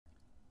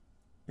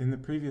In the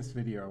previous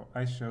video,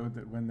 I showed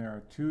that when there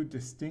are two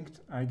distinct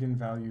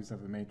eigenvalues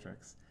of a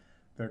matrix,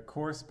 their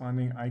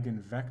corresponding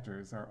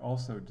eigenvectors are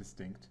also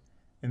distinct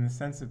in the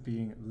sense of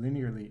being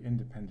linearly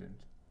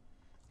independent.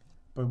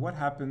 But what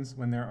happens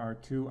when there are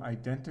two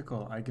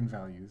identical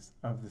eigenvalues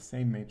of the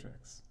same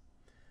matrix?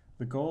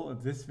 The goal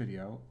of this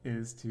video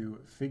is to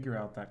figure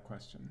out that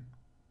question.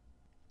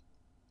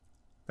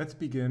 Let's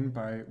begin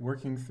by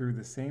working through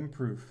the same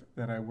proof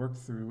that I worked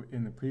through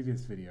in the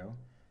previous video,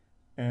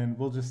 and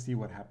we'll just see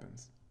what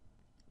happens.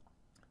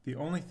 The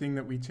only thing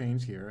that we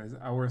change here is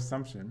our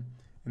assumption.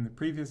 In the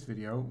previous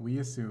video, we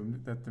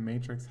assumed that the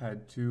matrix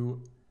had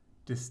two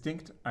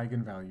distinct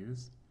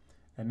eigenvalues,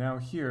 and now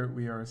here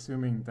we are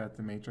assuming that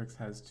the matrix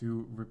has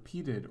two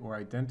repeated or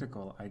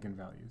identical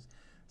eigenvalues.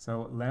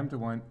 So lambda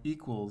 1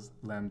 equals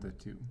lambda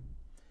 2.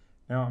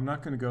 Now I'm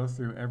not going to go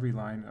through every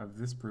line of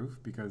this proof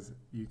because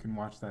you can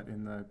watch that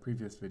in the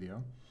previous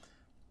video.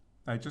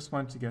 I just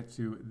want to get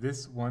to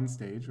this one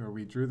stage where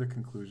we drew the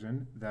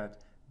conclusion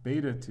that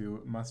beta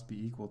 2 must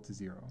be equal to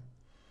 0.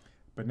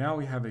 But now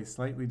we have a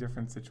slightly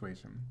different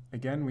situation.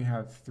 Again, we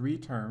have three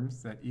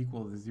terms that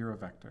equal the 0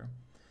 vector.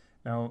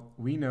 Now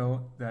we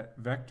know that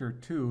vector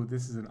 2,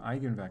 this is an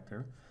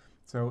eigenvector,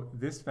 so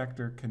this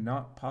vector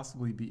cannot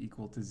possibly be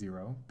equal to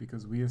 0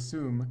 because we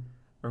assume,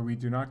 or we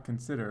do not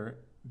consider,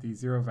 the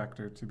 0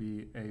 vector to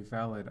be a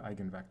valid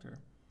eigenvector.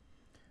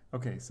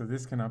 Okay, so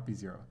this cannot be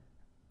 0.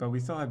 But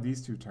we still have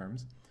these two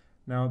terms.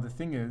 Now the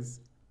thing is,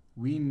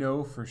 we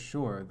know for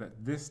sure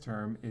that this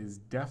term is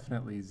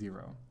definitely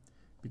 0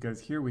 because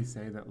here we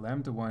say that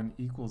lambda 1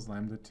 equals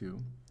lambda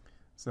 2.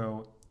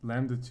 So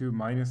lambda 2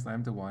 minus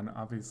lambda 1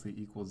 obviously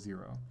equals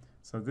 0.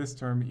 So this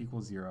term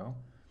equals 0.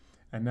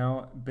 And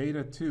now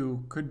beta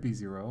 2 could be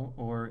 0,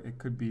 or it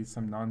could be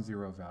some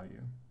non-zero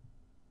value.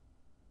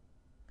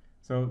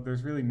 So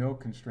there's really no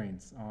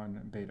constraints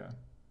on beta.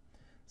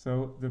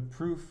 So the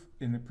proof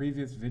in the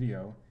previous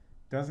video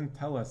doesn't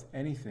tell us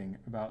anything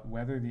about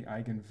whether the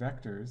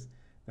eigenvectors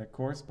that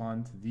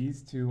correspond to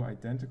these two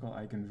identical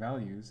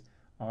eigenvalues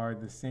are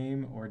the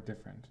same or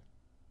different.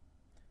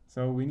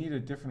 So we need a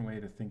different way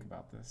to think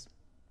about this.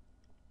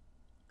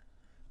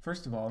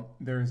 First of all,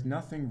 there is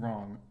nothing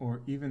wrong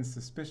or even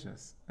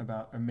suspicious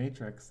about a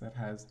matrix that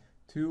has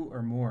two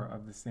or more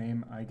of the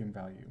same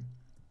eigenvalue.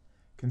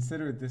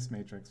 Consider this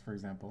matrix, for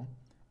example.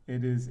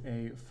 It is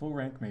a full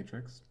rank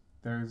matrix.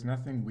 There is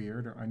nothing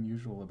weird or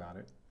unusual about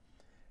it.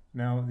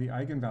 Now, the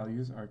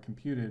eigenvalues are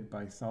computed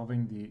by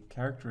solving the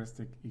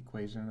characteristic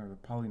equation, or the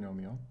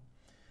polynomial,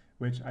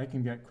 which I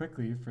can get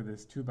quickly for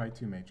this 2 by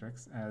 2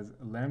 matrix as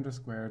lambda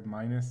squared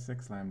minus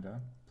 6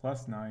 lambda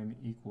plus 9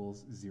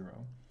 equals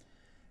 0.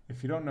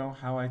 If you don't know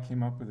how I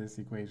came up with this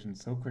equation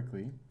so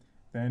quickly,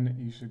 then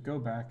you should go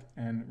back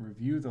and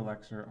review the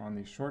lecture on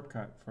the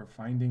shortcut for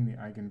finding the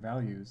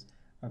eigenvalues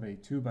of a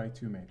 2 by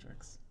 2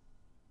 matrix.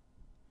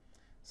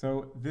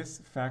 So this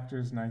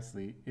factors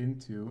nicely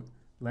into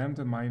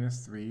lambda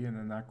minus 3, and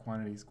then that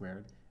quantity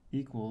squared,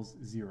 equals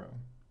 0.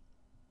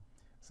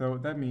 So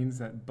that means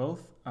that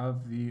both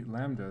of the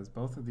lambdas,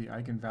 both of the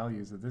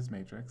eigenvalues of this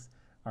matrix,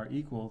 are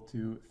equal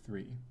to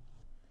 3.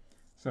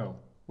 So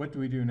what do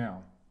we do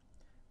now?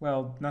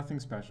 Well, nothing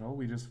special.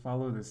 We just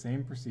follow the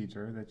same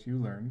procedure that you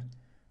learned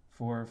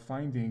for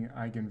finding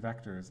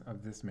eigenvectors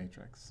of this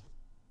matrix.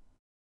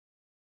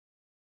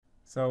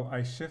 So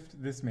I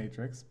shift this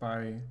matrix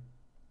by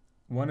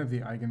one of the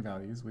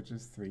eigenvalues, which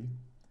is 3,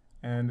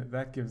 and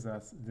that gives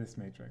us this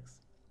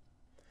matrix.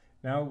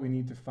 Now we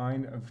need to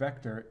find a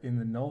vector in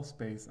the null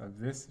space of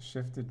this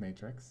shifted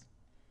matrix,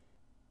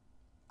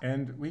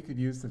 and we could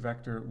use the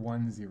vector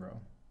 1, 0.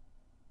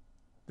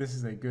 This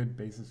is a good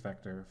basis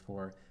vector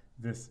for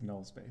this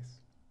null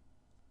space.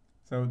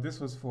 So this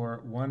was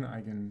for one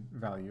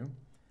eigenvalue.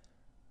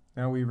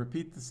 Now we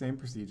repeat the same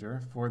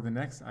procedure for the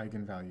next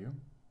eigenvalue,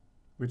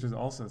 which is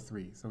also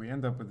 3. So we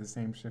end up with the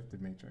same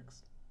shifted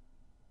matrix.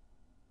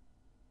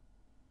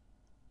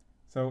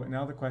 So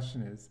now the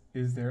question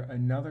is there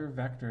another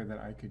vector that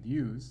I could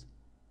use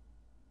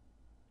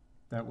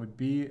that would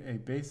be a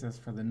basis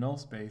for the null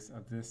space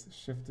of this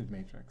shifted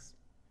matrix?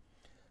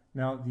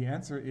 Now the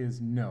answer is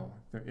no,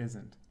 there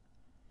isn't.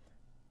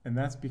 And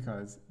that's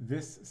because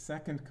this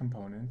second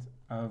component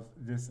of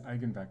this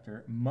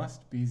eigenvector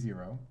must be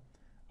 0.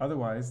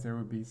 Otherwise, there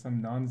would be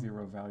some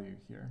non-zero value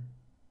here.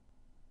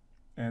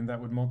 And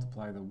that would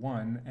multiply the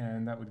 1,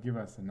 and that would give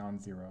us a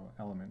non-zero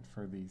element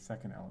for the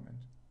second element.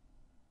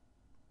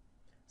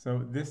 So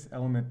this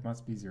element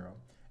must be 0.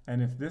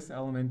 And if this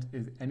element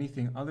is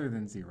anything other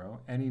than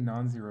 0, any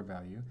non-zero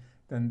value,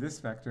 then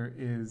this vector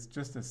is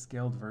just a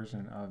scaled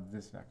version of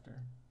this vector.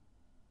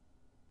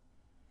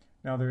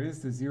 Now there is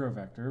the 0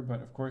 vector,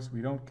 but of course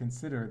we don't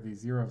consider the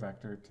 0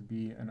 vector to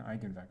be an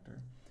eigenvector.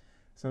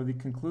 So the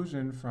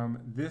conclusion from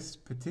this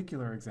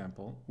particular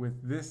example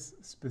with this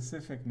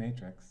specific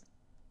matrix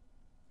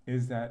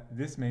is that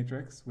this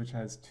matrix, which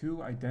has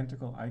two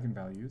identical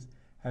eigenvalues,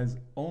 has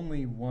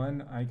only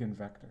one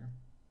eigenvector.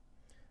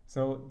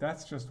 So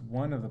that's just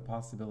one of the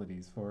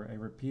possibilities for a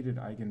repeated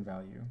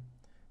eigenvalue.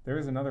 There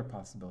is another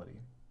possibility.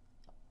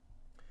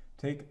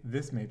 Take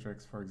this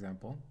matrix, for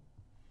example.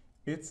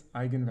 its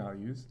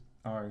eigenvalues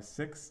are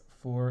 6,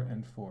 4,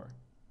 and 4.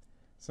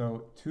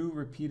 So 2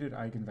 repeated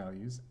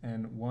eigenvalues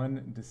and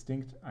 1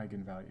 distinct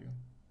eigenvalue.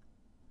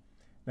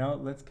 Now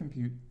let's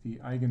compute the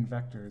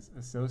eigenvectors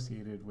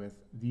associated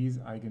with these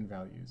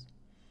eigenvalues.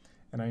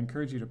 And I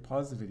encourage you to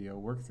pause the video,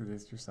 work through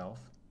this yourself,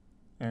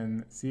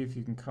 and see if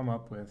you can come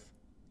up with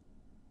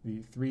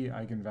the 3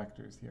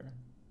 eigenvectors here.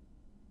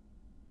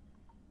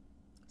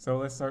 So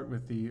let's start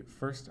with the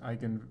first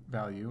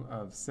eigenvalue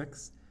of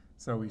 6.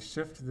 So we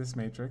shift this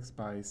matrix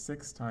by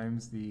 6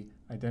 times the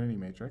identity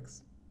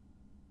matrix.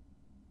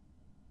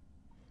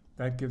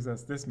 That gives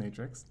us this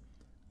matrix.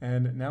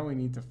 And now we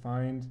need to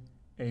find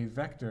a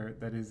vector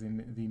that is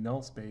in the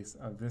null space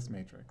of this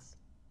matrix.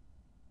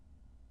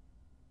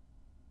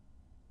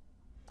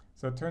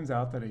 So it turns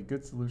out that a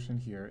good solution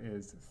here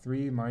is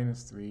 3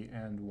 minus 3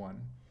 and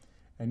 1.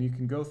 And you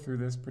can go through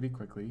this pretty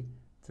quickly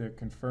to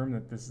confirm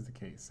that this is the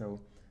case. So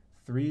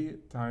 3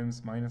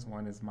 times minus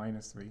 1 is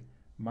minus 3.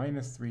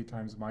 Minus 3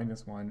 times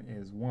minus 1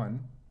 is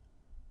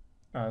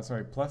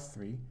plus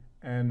 3.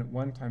 And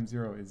 1 times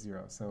 0 is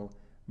 0. So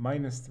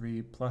minus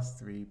 3 plus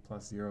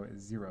 0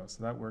 is 0.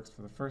 So that works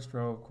for the first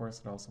row. Of course,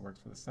 it also works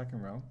for the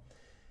second row.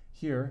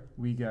 Here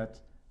we get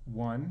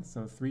 1.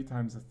 So 3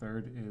 times a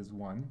third is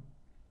 1.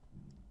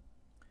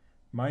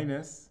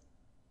 Minus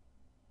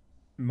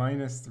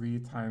 3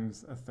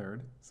 times a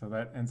third. So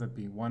that ends up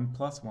being 1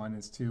 plus 1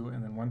 is 2.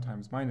 And then 1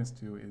 times minus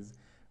 2 is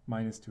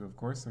minus 2, of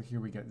course. So here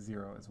we get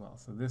 0 as well.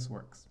 So this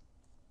works.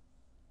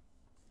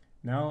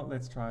 Now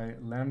let's try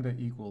lambda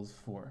equals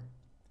 4.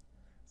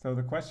 So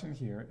the question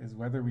here is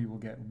whether we will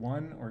get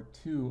 1 or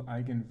 2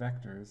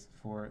 eigenvectors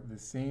for the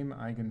same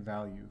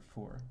eigenvalue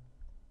 4.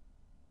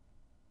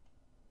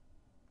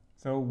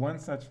 So one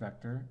such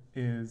vector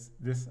is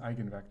this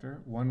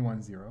eigenvector, 1,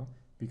 1, 0,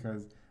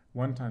 because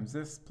 1 times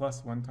this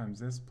plus 1 times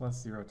this plus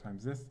 0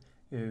 times this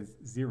is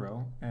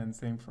 0, and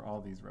same for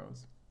all these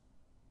rows.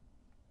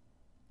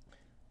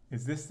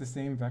 Is this the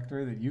same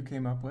vector that you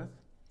came up with?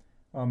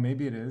 Well,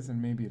 maybe it is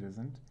and maybe it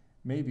isn't.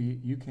 Maybe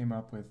you came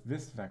up with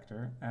this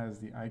vector as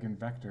the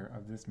eigenvector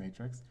of this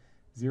matrix,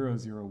 0,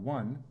 0,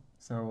 1.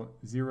 So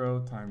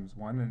 0 times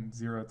 1 and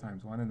 0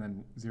 times 1 and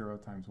then 0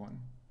 times 1.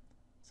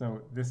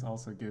 So this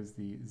also gives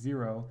the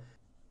 0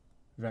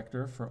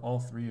 vector for all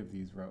 3 of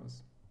these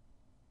rows.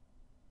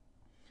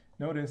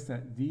 Notice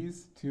that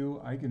these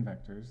 2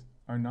 eigenvectors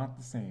are not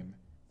the same.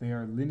 They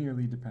are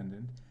linearly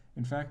dependent.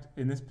 In fact,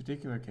 in this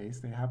particular case,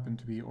 they happen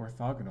to be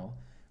orthogonal,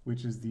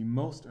 which is the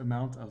most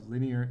amount of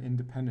linear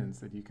independence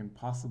that you can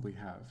possibly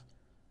have.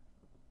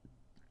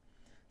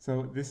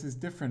 So this is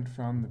different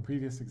from the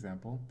previous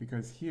example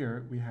because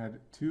here we had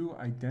 2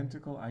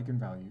 identical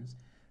eigenvalues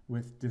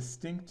with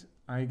distinct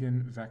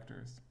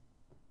eigenvectors.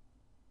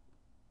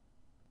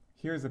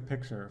 Here's a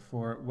picture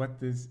for what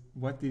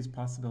these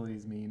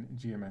possibilities mean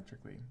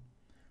geometrically.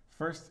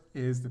 First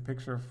is the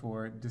picture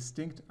for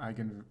distinct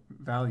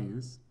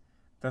eigenvalues.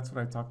 That's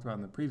what I talked about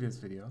in the previous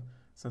video.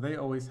 So they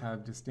always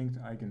have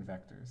distinct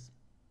eigenvectors.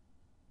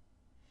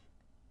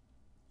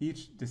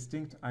 Each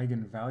distinct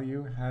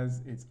eigenvalue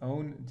has its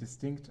own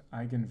distinct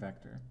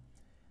eigenvector.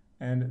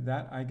 And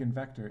that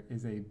eigenvector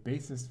is a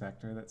basis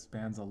vector that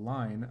spans a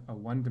line, a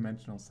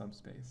one-dimensional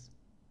subspace.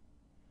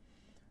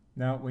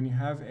 Now, when you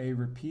have a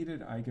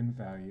repeated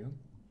eigenvalue,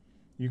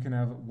 you can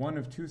have one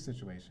of 2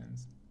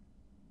 situations.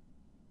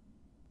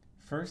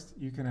 First,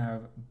 you can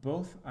have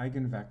both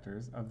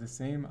eigenvectors of the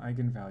same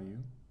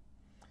eigenvalue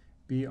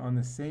be on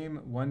the same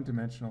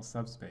one-dimensional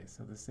subspace,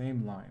 so the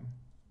same line.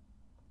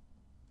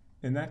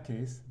 In that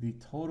case, the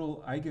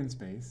total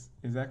eigenspace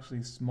is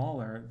actually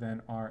smaller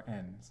than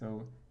Rn.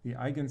 So the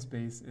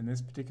eigenspace in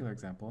this particular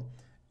example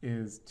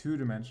is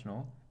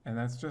 2-dimensional, and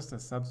that's just a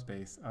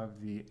subspace of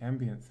the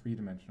ambient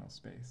 3-dimensional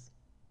space.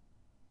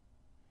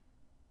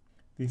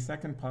 The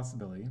second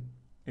possibility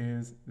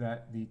is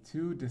that the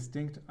 2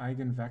 distinct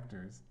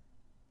eigenvectors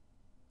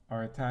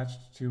are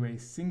attached to a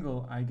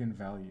single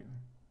eigenvalue.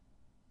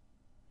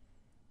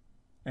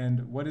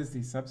 And what is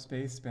the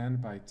subspace spanned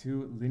by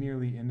 2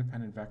 linearly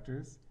independent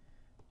vectors?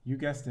 You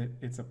guessed it,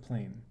 it's a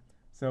plane.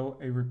 So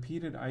a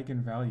repeated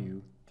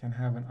eigenvalue can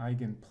have an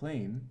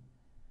eigenplane,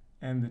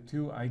 and the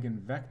 2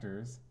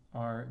 eigenvectors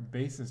are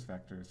basis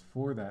vectors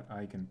for that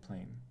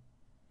eigenplane.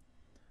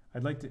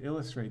 I'd like to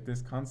illustrate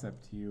this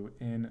concept to you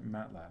in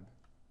MATLAB.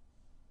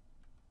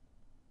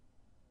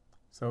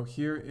 So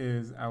here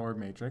is our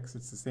matrix.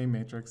 It's the same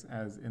matrix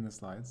as in the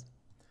slides.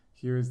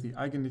 Here is the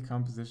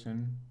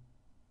eigendecomposition.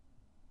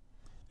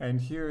 And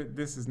here,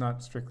 this is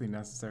not strictly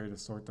necessary to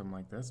sort them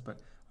like this,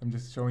 but I'm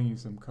just showing you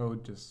some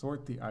code to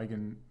sort the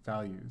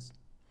eigenvalues.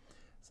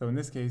 So in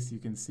this case, you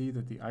can see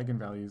that the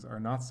eigenvalues are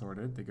not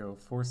sorted. They go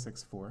 4,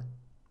 6, 4.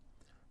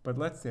 But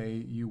let's say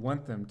you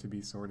want them to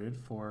be sorted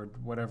for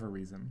whatever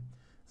reason.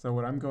 So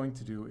what I'm going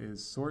to do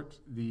is sort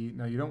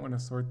now you don't want to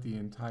sort the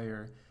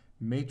entire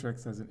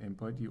matrix as an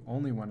input. You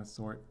only want to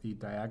sort the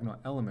diagonal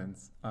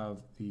elements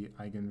of the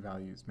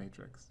eigenvalues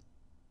matrix.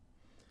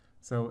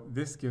 So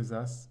this gives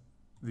us,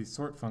 the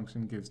sort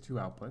function gives 2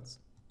 outputs.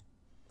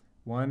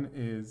 One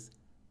is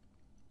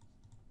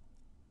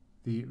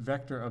the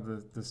vector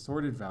of the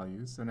sorted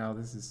values, so now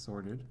this is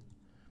sorted,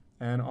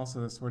 and also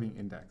the sorting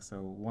index,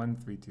 so 1,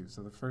 3, 2.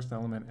 So the first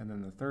element, and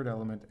then the third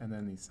element, and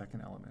then the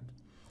second element.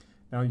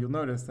 Now you'll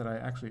notice that I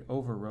actually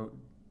overwrote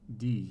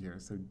D here.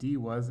 So D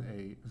was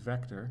a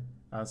vector,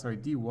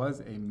 D was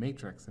a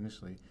matrix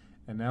initially,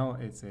 and now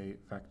it's a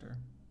vector.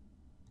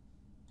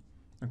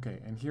 Okay,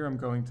 and here I'm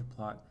going to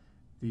plot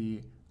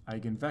the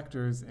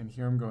eigenvectors, and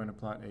here I'm going to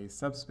plot a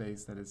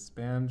subspace that is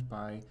spanned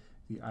by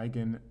the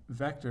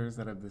eigenvectors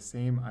that have the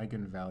same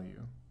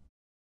eigenvalue.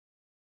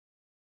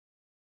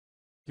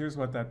 Here's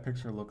what that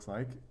picture looks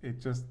like. It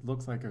just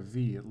looks like a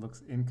V. It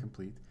looks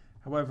incomplete.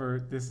 However,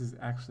 this is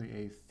actually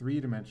a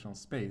three-dimensional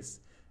space,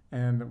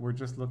 and we're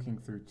just looking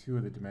through two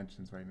of the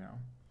dimensions right now.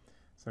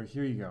 So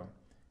here you go.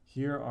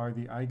 Here are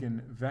the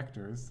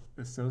eigenvectors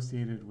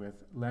associated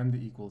with lambda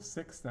equals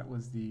 6. That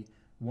was the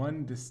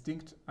one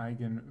distinct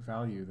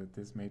eigenvalue that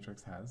this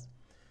matrix has.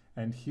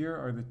 And here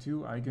are the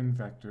two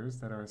eigenvectors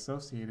that are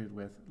associated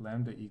with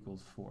lambda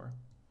equals 4.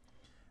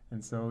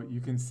 And so you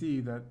can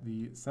see that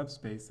the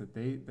subspace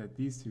that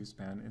these two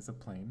span is a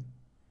plane.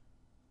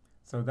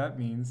 So that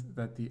means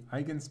that the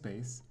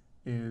eigenspace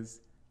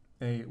is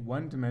a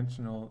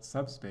one-dimensional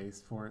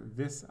subspace for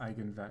this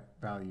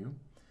eigenvalue,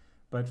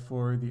 but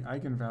for the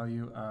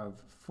eigenvalue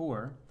of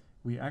 4,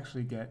 we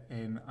actually get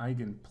an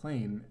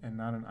eigenplane and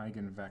not an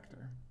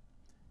eigenvector.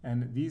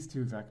 And these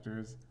two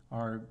vectors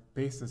are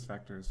basis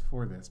vectors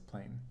for this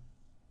plane.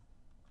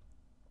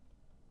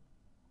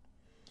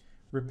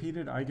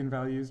 Repeated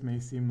eigenvalues may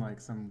seem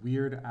like some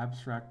weird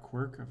abstract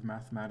quirk of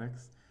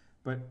mathematics,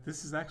 but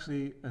this is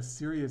actually a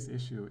serious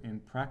issue in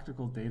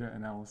practical data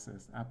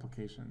analysis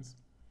applications.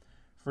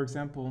 For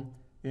example,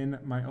 in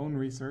my own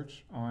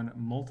research on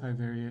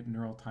multivariate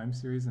neural time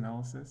series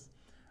analysis,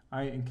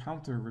 I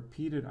encounter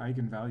repeated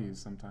eigenvalues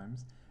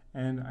sometimes,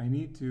 and I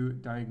need to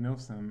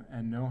diagnose them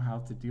and know how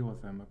to deal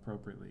with them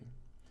appropriately.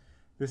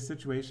 This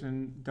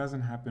situation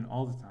doesn't happen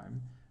all the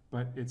time,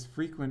 but it's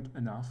frequent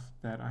enough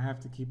that I have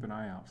to keep an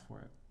eye out for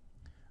it.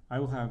 I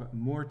will have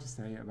more to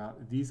say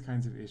about these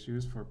kinds of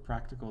issues for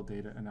practical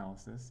data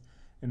analysis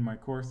in my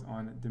course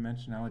on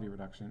dimensionality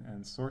reduction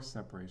and source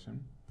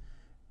separation.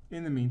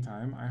 In the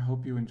meantime, I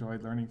hope you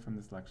enjoyed learning from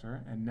this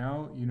lecture, and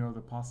now you know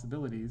the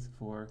possibilities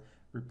for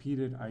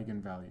repeated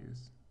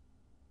eigenvalues.